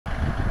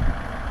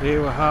Here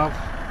we have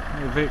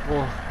the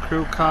IVECO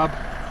crew cab.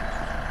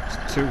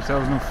 It's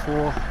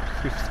 2004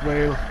 fifth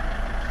wheel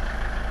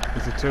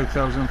with a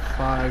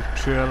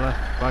 2005 trailer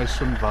by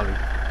Sun Valley.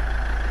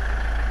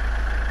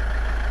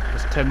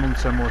 There's 10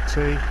 months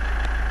MOT,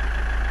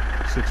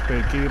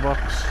 6-speed gearbox,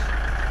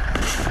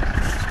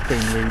 it's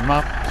been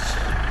remapped,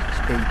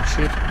 it's been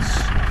chipped,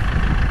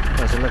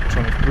 there's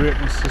electronic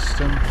braking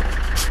system.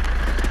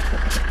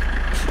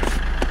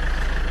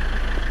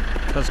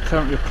 It has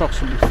currently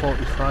approximately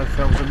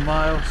 45,000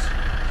 miles.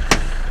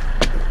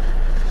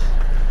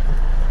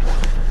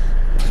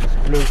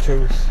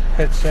 Bluetooth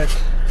headset.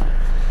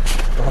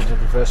 We have the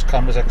reverse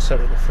cameras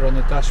etc. at the front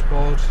of the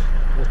dashboard,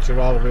 which are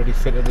already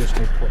fitted, just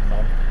need putting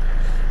on.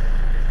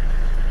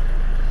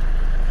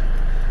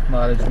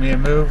 Mileage may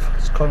move,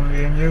 it's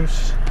currently in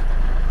use.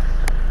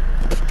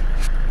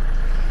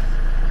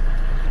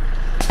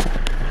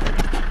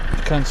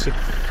 You can sit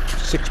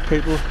 6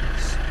 people,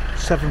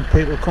 7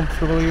 people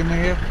comfortably in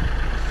here.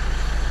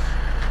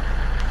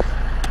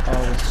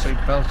 All with seat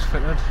belts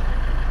fitted.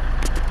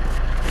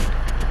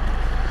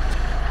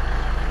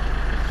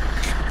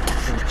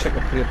 Check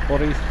the plate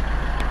body,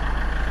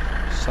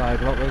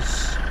 side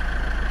lockers.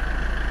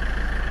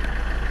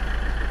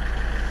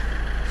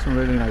 Some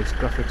really nice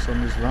graphics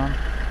on this van.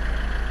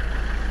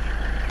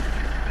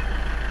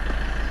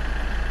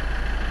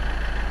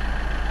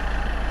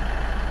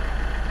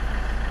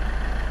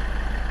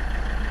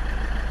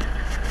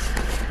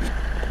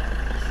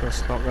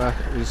 First locker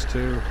is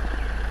to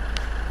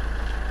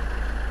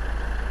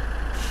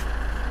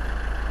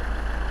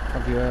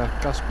have your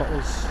gas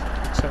bottles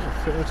etc.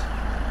 fitted,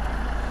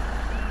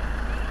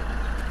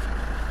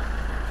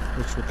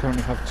 which we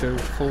currently have 2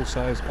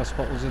 full-size gas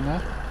bottles in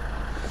there.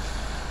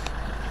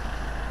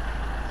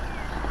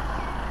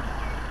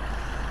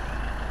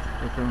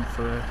 Looking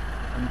for an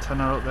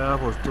antenna out there,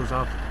 but it does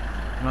have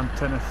an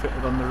antenna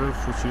fitted on the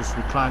roof, which is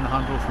recline the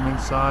handle from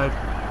inside,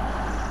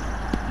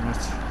 and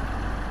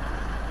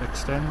it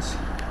extends.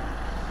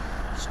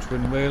 It's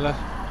twin wheeler,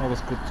 all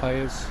with good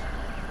tyres.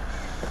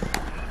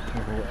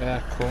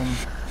 Air con,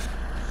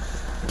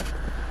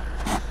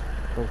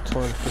 got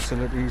toilet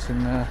facilities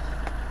in there.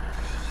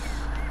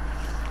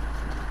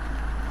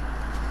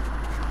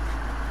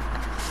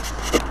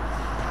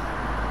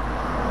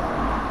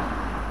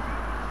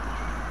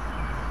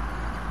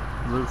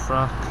 Roof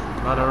rack,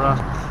 ladder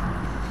rack,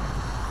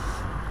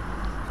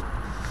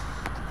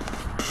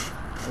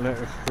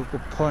 electric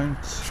hookup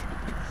point.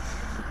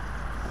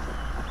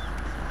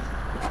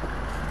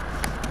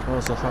 We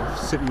also have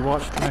city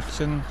water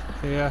connection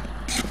here.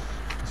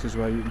 This is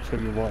where you can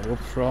fill your water up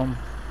from,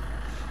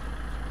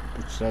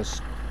 which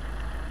says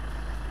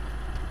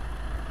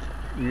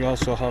we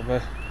also have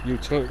a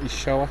utility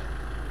shower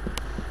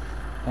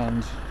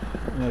and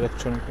an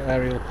electronic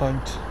aerial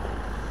point.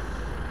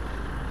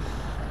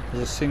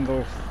 There's a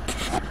single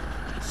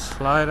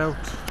slide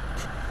out,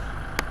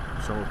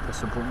 so we'll press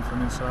the button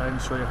from inside and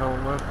show you how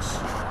it works.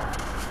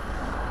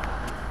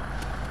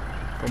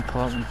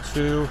 Compartment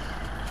 2,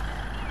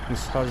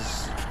 this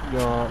has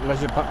your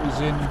leisure batteries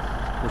in,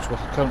 which will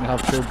currently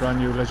have 2 brand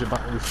new leisure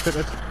batteries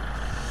fitted,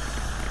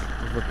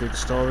 with a big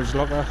storage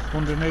locker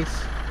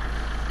underneath.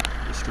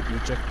 You stick your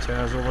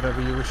ejectors or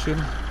whatever you wish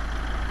in.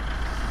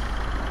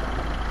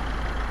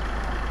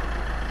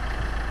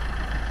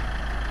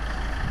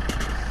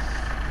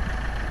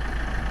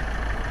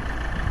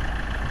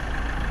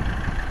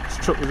 This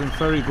truck is in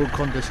very good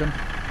condition.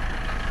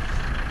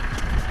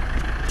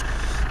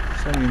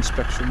 There's any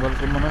inspection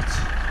welcome on it.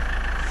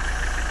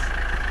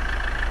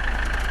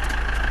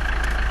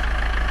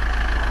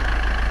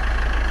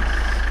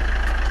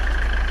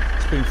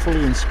 Been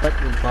fully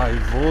inspected by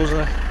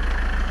VOSA,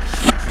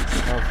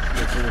 have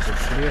the VOSA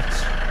plate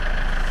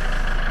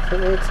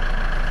fitted.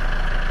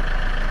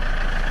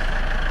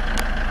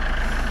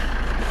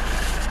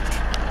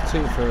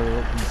 See further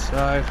up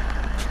inside.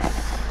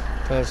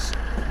 There's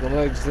the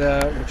legs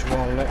there, which are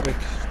all electric.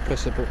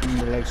 Press the button,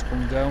 the legs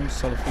come down,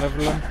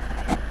 self-leveling.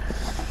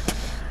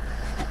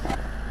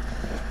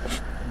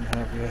 And you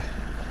have your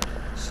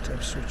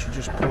step switch, you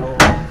just pull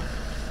over.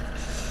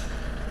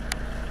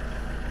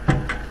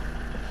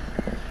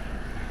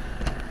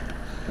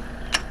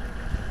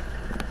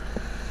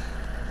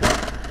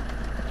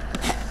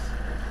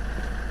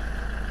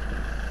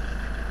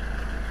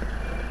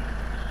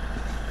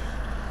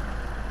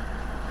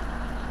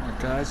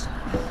 Guys,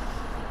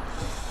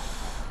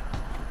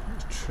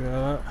 the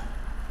trailer,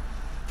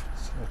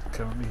 so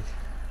currently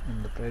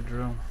in the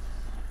bedroom,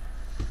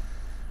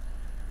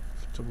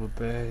 double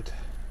bed,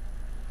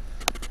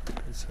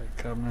 bedside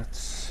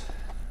cabinets,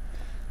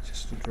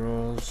 just the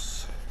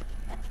drawers.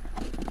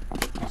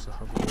 Also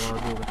have a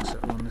wardrobe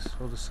except on this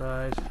other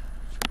side,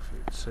 if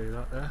you can see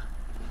that there.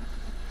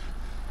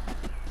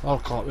 All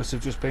carpets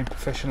have just been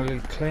professionally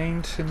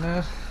cleaned in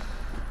there.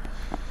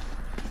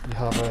 You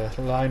have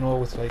a lino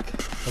with like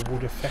a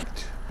wood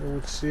effect, I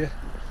would say,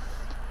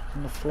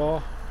 on the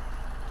floor.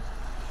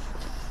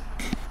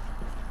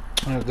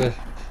 Now the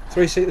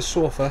 3-seater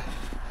sofa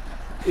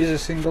is a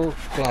single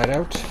glide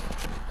out.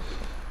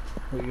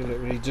 What you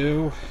literally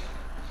do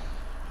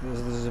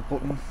There's a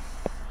button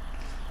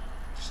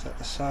just at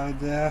the side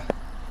there.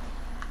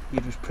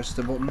 You just press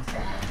the button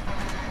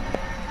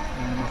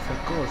and off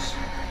it goes.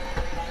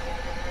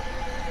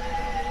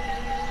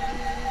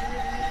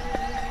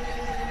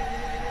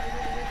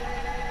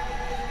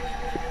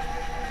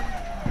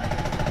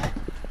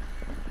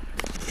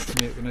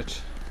 Making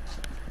it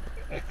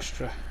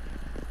extra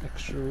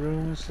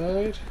room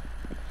inside.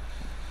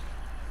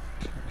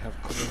 We have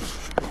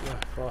cupboards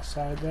up the far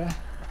side there.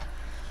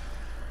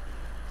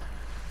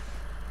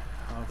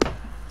 Have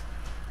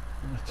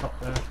on the top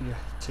there for your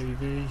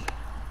TV,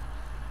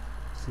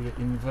 for your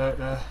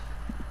inverter,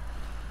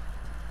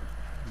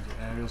 and your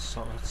aerial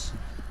sockets and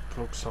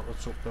plug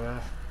sockets up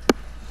there.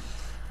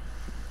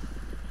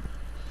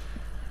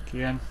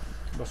 Again,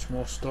 lots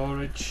more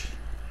storage.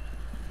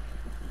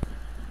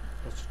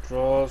 Lots of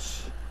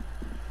drawers,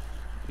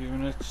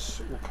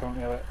 units. We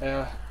currently have an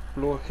air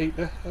blower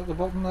heater at the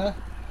bottom there.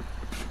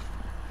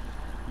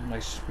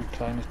 Nice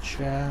recliner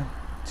chair,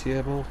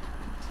 table.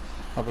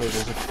 I believe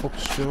there's a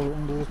footstool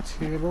under the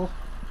table.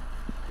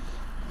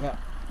 Yeah,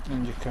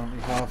 and you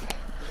currently have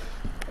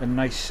a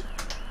nice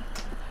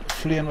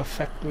flame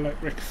effect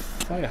electric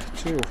fire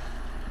too,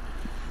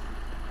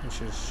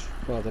 which is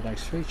rather a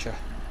nice feature.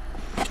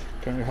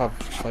 Currently have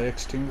fire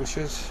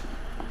extinguishers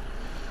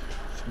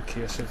in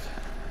case of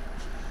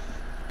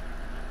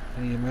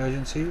any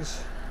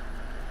emergencies.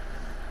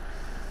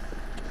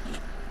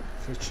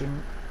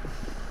 Kitchen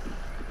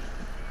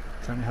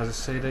currently has a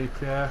CD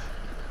player,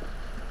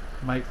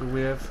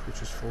 microwave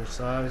which is full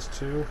size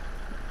too,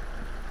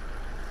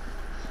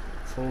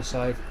 full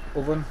size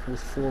oven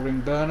with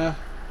 4-ring burner,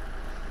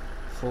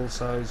 full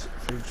size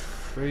fridge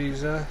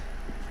freezer.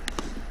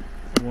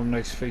 One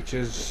nice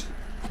features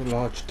for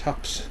large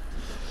taps.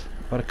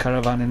 I've had a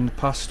caravan in the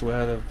past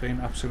where they've been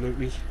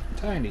absolutely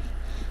tiny.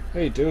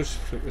 All you do is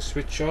flick the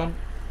switch on,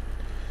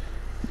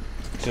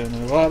 turn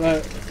on the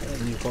water,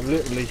 and you've got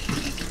literally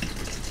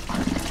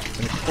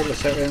in a couple of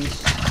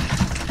seconds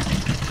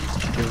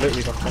you've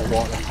literally got hot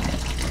water.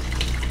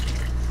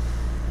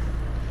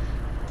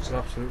 It's an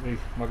absolutely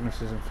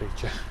magnificent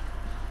feature.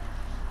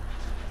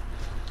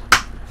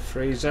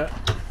 Freezer,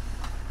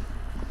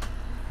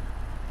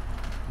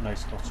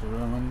 nice lots of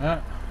room in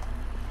there.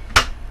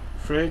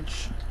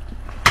 Fridge,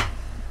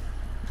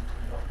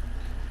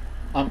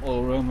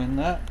 ample room in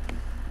there.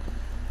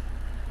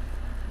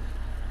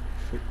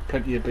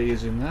 Plenty of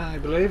beers in there, I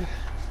believe.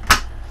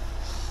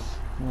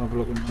 We'll have a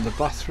look into the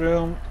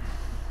bathroom.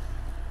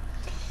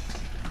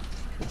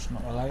 Just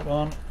not a light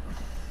on.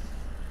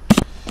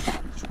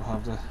 So we'll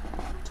have the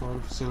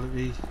toilet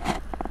facility,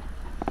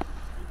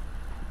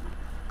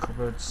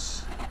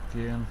 cupboards,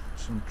 again,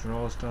 some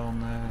drawers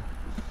down there,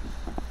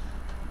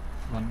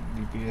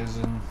 plenty beers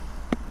in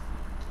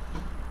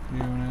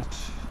unit,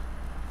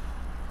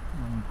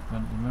 and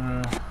plenty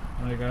mirror.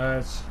 Hi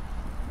guys.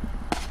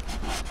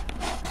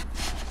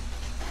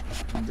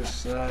 On this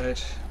side,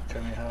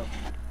 can we have?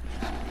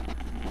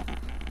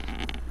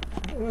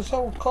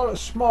 So we'll call it a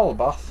small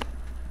bath.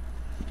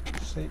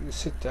 So you can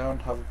sit down,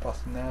 have a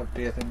bath in there,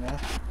 bathe in there.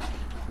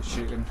 Which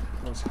you can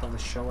also have the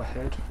shower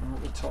head from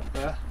up the top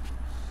there.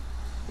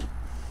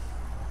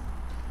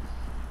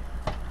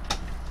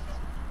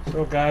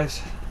 So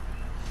guys,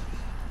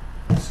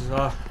 this is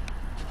our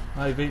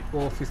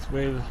IVECO 5th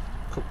wheel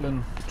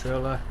coupling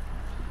trailer.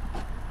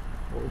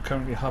 What we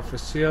currently have for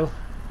sale.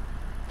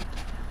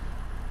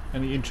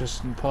 Any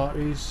interested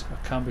parties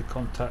can be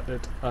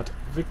contacted at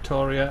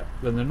Victoria,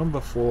 then the number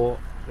 4,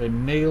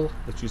 then Neil,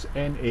 which is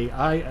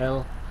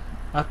NAIL,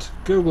 at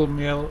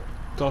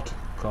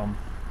googlemail.com.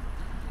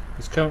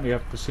 It's currently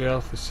up for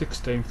sale for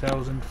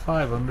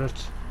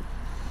 $16,500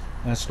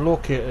 and it's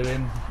located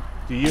in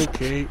the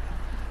UK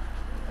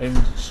in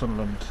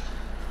Sunderland.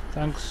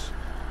 Thanks.